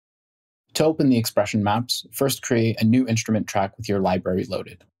To open the expression maps, first create a new instrument track with your library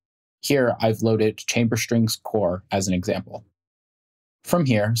loaded. Here, I've loaded Chamber Strings Core as an example. From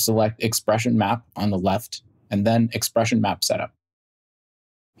here, select Expression Map on the left, and then Expression Map Setup.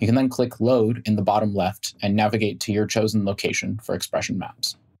 You can then click Load in the bottom left and navigate to your chosen location for expression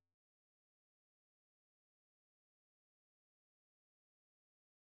maps.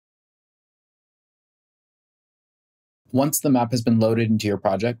 Once the map has been loaded into your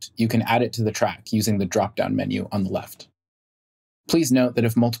project, you can add it to the track using the drop-down menu on the left. Please note that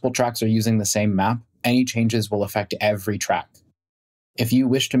if multiple tracks are using the same map, any changes will affect every track. If you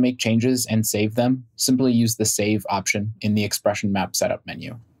wish to make changes and save them, simply use the Save option in the Expression Map Setup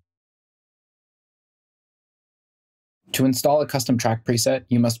menu. To install a custom track preset,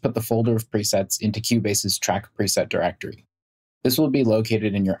 you must put the folder of presets into Cubase's track preset directory. This will be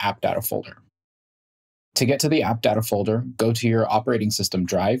located in your app data folder. To get to the app data folder, go to your operating system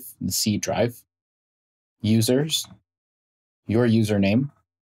drive, the C drive, Users, your username.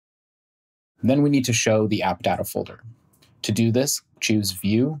 Then we need to show the app data folder. To do this, choose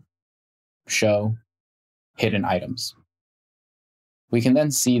View, Show, Hidden Items. We can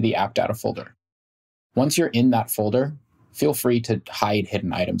then see the app data folder. Once you're in that folder, feel free to hide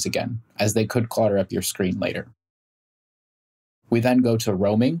hidden items again, as they could clutter up your screen later. We then go to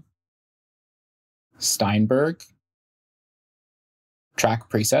Roaming, Steinberg, Track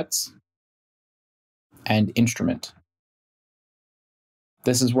Presets, and Instrument.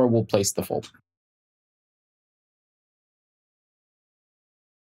 This is where we'll place the folder.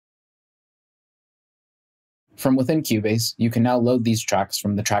 From within Cubase, you can now load these tracks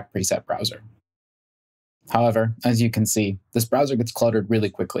from the Track Preset browser. However, as you can see, this browser gets cluttered really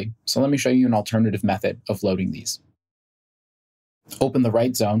quickly, so let me show you an alternative method of loading these. Open the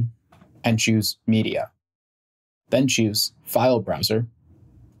right zone and choose Media. Then choose File Browser,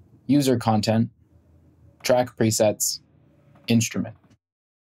 User Content, Track Presets, Instrument.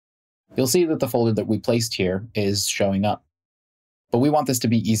 You'll see that the folder that we placed here is showing up. But we want this to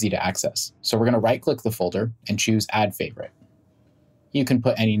be easy to access, so we're going to right-click the folder and choose Add Favorite. You can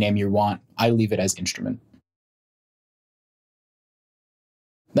put any name you want. I leave it as Instrument.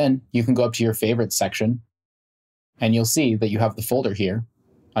 Then you can go up to your Favorites section, and you'll see that you have the folder here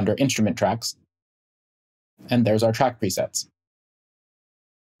under Instrument Tracks, and there's our track presets.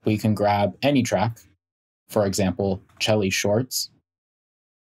 We can grab any track, for example, Celli Shorts,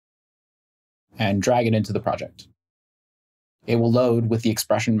 and drag it into the project. It will load with the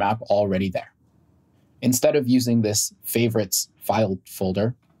expression map already there. Instead of using this Favorites file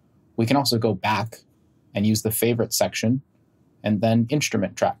folder, we can also go back and use the Favorites section and then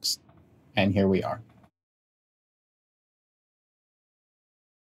Instrument Tracks. And here we are.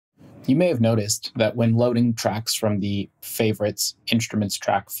 You may have noticed that when loading tracks from the Favorites Instruments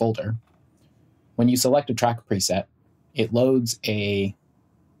Track folder, when you select a track preset, it loads a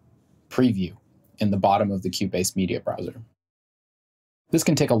preview in the bottom of the Cubase media browser. This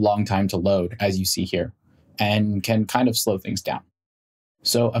can take a long time to load, as you see here, and can kind of slow things down.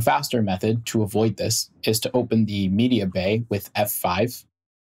 So a faster method to avoid this is to open the media bay with F5,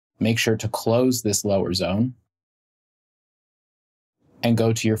 make sure to close this lower zone, and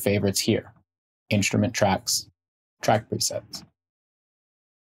go to your favorites here, Instrument Tracks, Track Presets.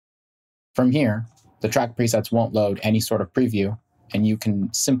 From here, the track presets won't load any sort of preview, and you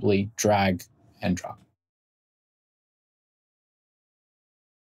can simply drag and drop.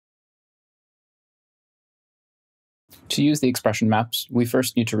 To use the expression maps, we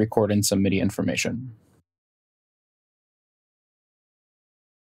first need to record in some MIDI information.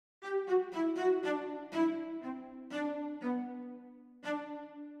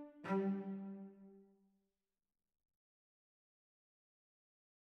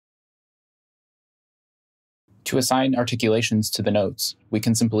 To assign articulations to the notes, we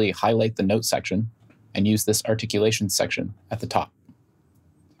can simply highlight the note section and use this articulations section at the top.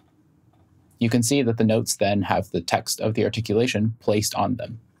 You can see that the notes then have the text of the articulation placed on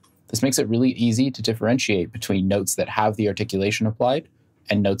them. This makes it really easy to differentiate between notes that have the articulation applied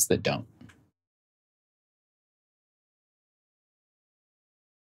and notes that don't.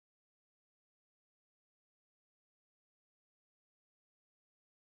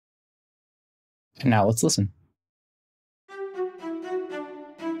 And now let's listen.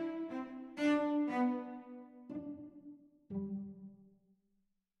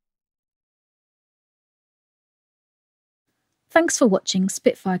 Thanks for watching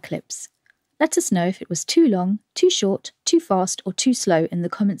Spitfire Clips. Let us know if it was too long, too short, too fast, or too slow in the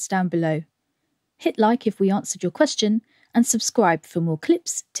comments down below. Hit like if we answered your question, and subscribe for more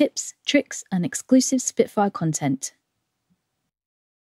clips, tips, tricks, and exclusive Spitfire content.